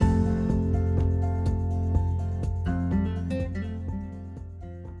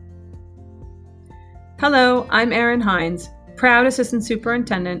Hello, I'm Erin Hines, proud Assistant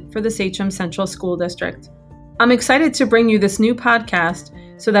Superintendent for the Sachem Central School District. I'm excited to bring you this new podcast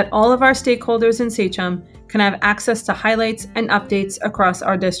so that all of our stakeholders in Sachem can have access to highlights and updates across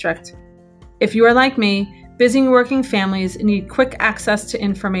our district. If you are like me, busy working families need quick access to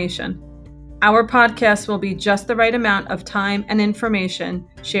information. Our podcast will be just the right amount of time and information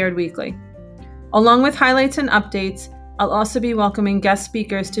shared weekly. Along with highlights and updates, I'll also be welcoming guest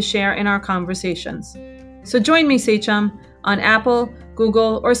speakers to share in our conversations. So join me, Sachem, on Apple,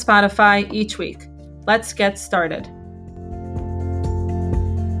 Google, or Spotify each week. Let's get started.